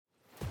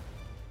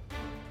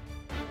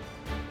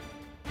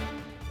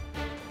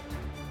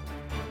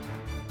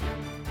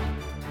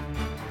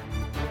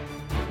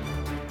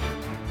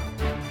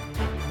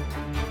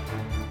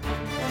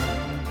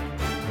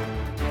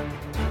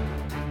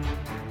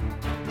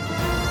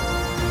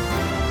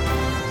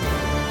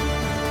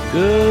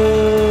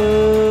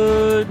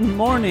Good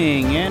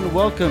morning and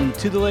welcome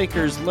to the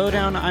Lakers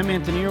Lowdown. I'm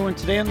Anthony Irwin.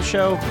 Today on the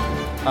show,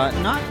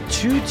 not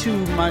too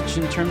much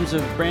in terms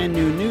of brand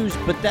new news,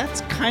 but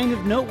that's kind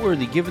of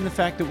noteworthy given the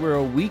fact that we're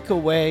a week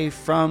away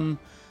from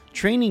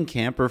training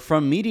camp or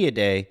from media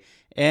day,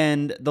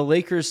 and the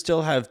Lakers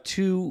still have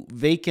 2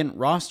 vacant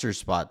roster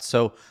spots.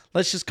 So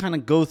let's just kind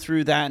of go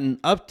through that and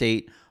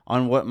update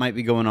on what might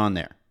be going on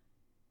there.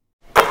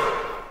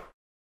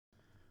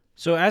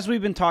 So as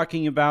we've been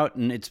talking about,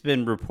 and it's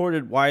been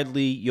reported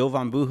widely,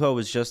 Jovan Buho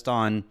was just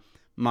on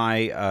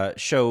my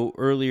show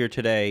earlier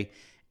today,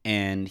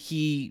 and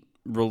he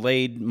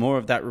relayed more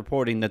of that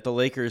reporting that the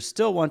Lakers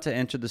still want to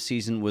enter the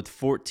season with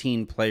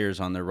 14 players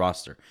on their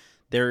roster.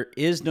 There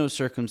is no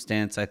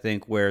circumstance, I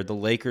think, where the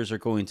Lakers are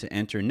going to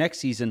enter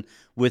next season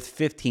with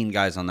 15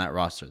 guys on that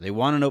roster. They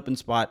want an open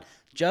spot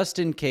just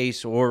in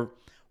case or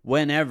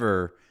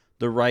whenever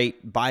the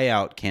right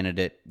buyout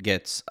candidate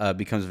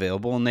becomes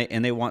available,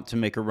 and they want to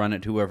make a run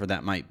at whoever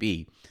that might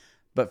be.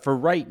 But for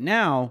right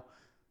now,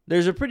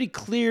 there's a pretty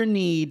clear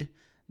need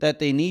that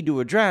they need to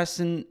address,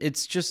 and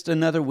it's just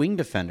another wing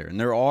defender. And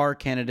there are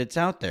candidates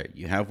out there.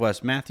 You have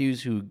Wes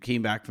Matthews, who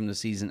came back from the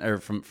season or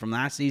from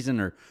last season,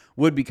 or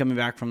would be coming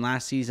back from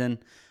last season.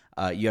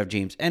 You have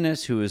James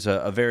Ennis, who is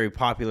a very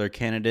popular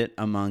candidate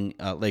among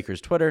Lakers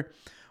Twitter.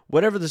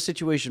 Whatever the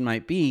situation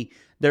might be,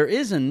 there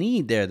is a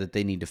need there that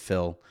they need to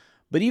fill.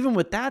 But even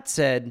with that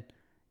said,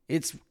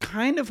 it's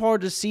kind of hard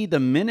to see the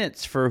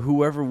minutes for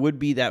whoever would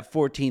be that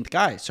 14th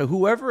guy. So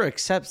whoever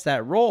accepts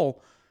that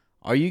role,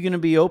 are you going to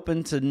be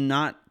open to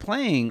not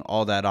playing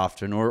all that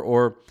often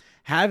or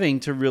having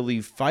to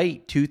really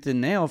fight tooth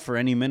and nail for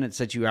any minutes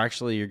that you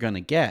actually are going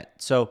to get?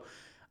 So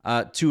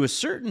to a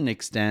certain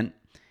extent,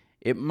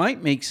 it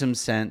might make some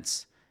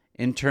sense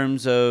in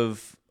terms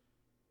of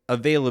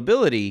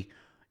availability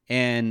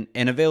and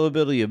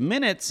availability of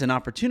minutes and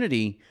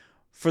opportunity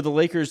for the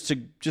Lakers to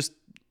just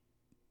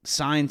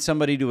sign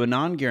somebody to a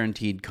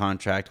non-guaranteed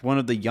contract, one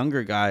of the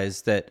younger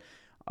guys that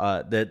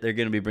they're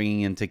going to be bringing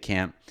into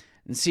camp,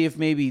 and see if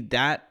maybe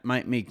that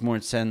might make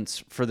more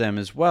sense for them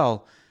as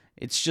well.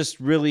 It's just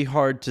really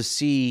hard to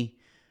see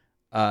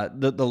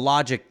the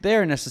logic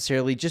there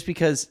necessarily, just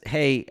because,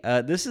 hey,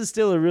 this is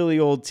still a really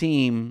old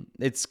team.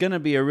 It's going to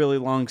be a really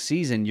long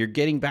season. You're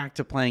getting back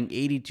to playing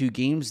 82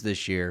 games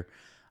this year.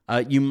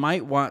 You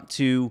might want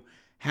to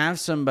have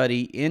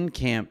somebody in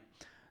camp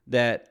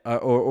that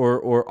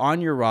or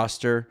on your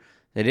roster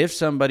that if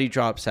somebody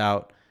drops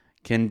out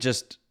can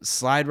just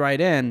slide right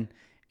in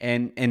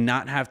and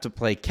not have to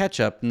play catch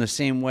up in the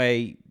same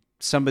way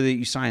somebody that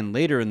you sign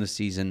later in the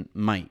season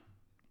might.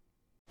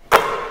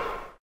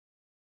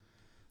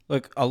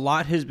 Look, a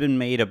lot has been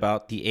made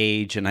about the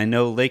age, and I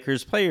know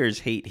Lakers players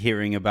hate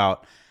hearing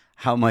about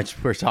how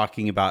much we're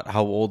talking about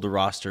how old the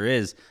roster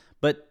is,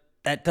 but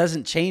that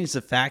doesn't change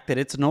the fact that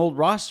it's an old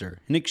roster,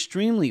 an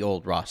extremely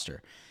old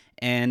roster.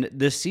 And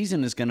this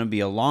season is going to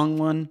be a long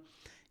one.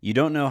 You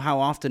don't know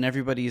how often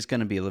everybody is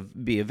going to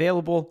be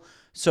available.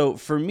 So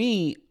for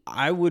me,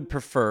 I would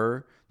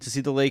prefer to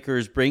see the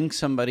Lakers bring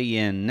somebody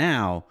in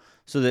now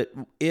so that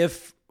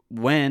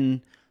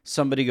when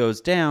somebody goes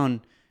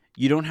down,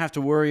 you don't have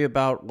to worry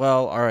about,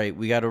 well, all right,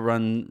 we got to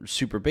run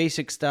super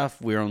basic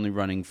stuff. We're only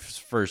running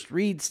first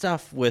read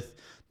stuff with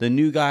the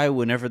new guy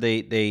whenever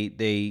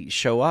they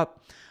show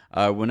up,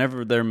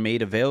 whenever they're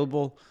made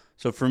available.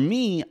 So for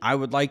me, I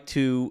would like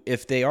to,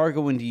 if they are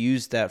going to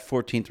use that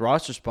 14th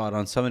roster spot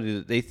on somebody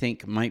that they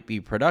think might be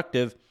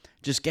productive,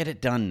 just get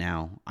it done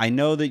now. I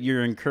know that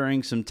you're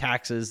incurring some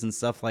taxes and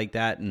stuff like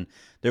that, and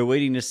they're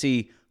waiting to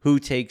see who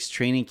takes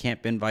training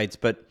camp invites.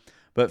 But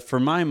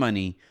for my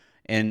money,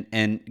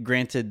 and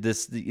granted,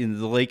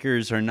 the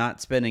Lakers are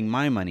not spending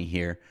my money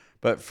here,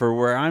 but for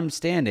where I'm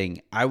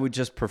standing, I would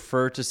just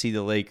prefer to see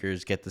the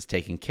Lakers get this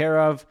taken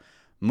care of,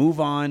 move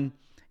on,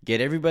 get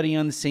everybody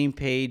on the same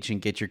page,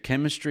 and get your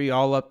chemistry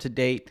all up to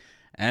date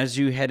as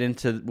you head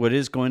into what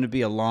is going to be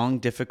a long,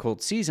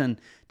 difficult season.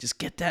 Just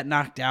get that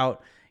knocked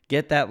out.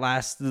 Get that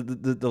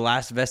the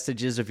last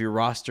vestiges of your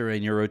roster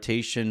and your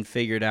rotation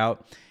figured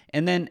out,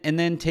 and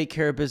then take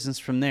care of business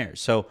from there.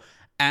 So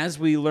as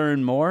we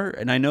learn more,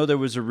 and I know there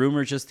was a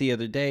rumor just the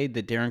other day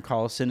that Darren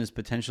Collison is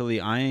potentially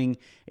eyeing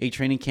a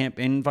training camp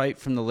invite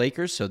from the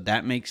Lakers, so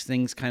that makes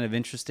things kind of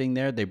interesting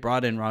there. They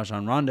brought in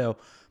Rajon Rondo,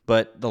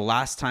 but the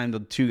last time the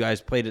two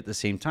guys played at the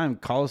same time,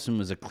 Collison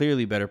was a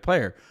clearly better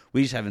player.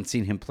 We just haven't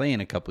seen him play in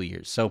a couple of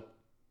years. So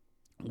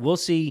we'll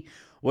see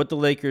what the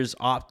Lakers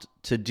opt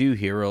to do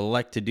here or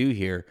elect to do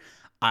here.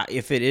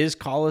 If it is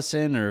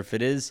Collison or if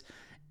it is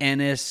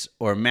Ennis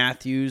or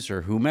Matthews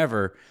or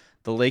whomever,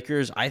 the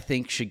Lakers, I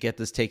think, should get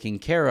this taken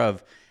care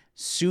of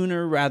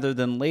sooner rather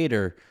than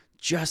later,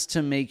 just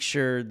to make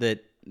sure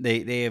that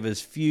they have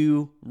as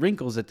few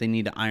wrinkles that they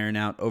need to iron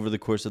out over the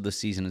course of the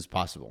season as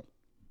possible.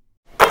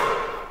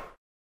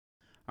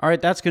 All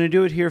right, that's going to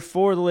do it here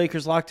for the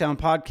Lakers Lockdown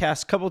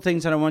Podcast. Couple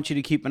things that I want you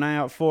to keep an eye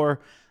out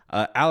for.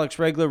 Alex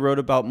Regler wrote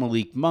about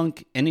Malik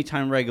Monk.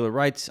 Anytime Regler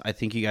writes, I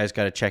think you guys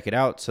got to check it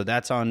out. So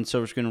that's on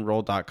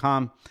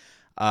silverscreenandroll.com.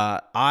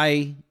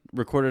 I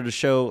recorded a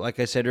show, like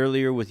I said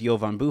earlier, with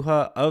Jovan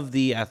Buha of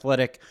The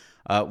Athletic.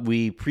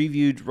 We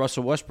previewed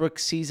Russell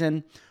Westbrook's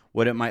season,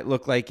 what it might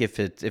look like if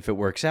it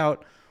works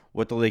out,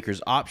 what the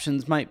Lakers'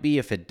 options might be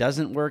if it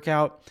doesn't work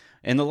out,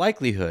 and the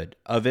likelihood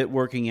of it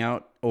working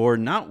out or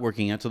not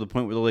working out to the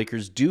point where the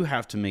Lakers do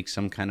have to make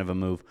some kind of a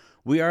move.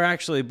 We are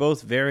actually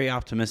both very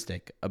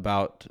optimistic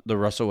about the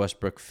Russell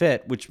Westbrook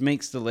fit, which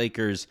makes the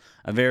Lakers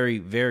a very,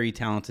 very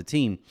talented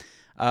team.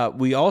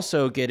 We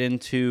also get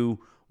into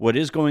what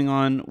is going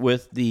on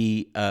with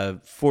the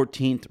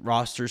 14th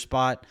roster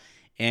spot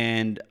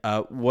and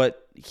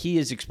what he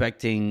is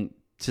expecting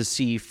to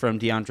see from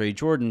DeAndre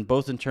Jordan,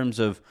 both in terms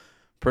of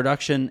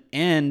production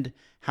and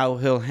how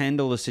he'll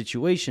handle the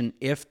situation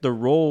if the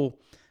role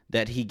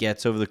that he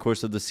gets over the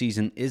course of the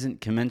season isn't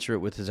commensurate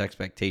with his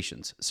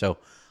expectations. So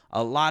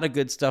a lot of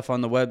good stuff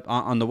on the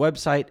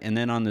website and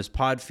then on this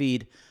pod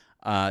feed.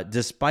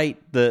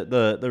 Despite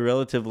the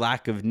relative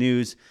lack of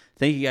news,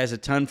 thank you guys a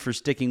ton for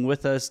sticking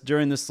with us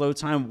during the slow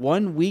time.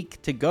 1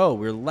 week to go.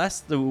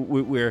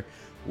 We're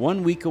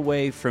 1 week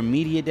away from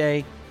Media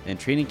Day and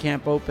training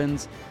camp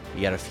opens.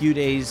 You got a few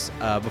days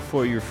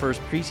before your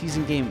first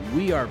preseason game.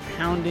 We are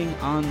pounding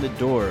on the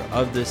door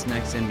of this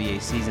next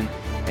NBA season,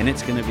 and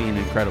it's going to be an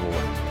incredible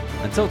one.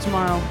 Until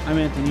tomorrow, I'm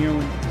Anthony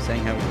Irwin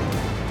saying have a good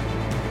one.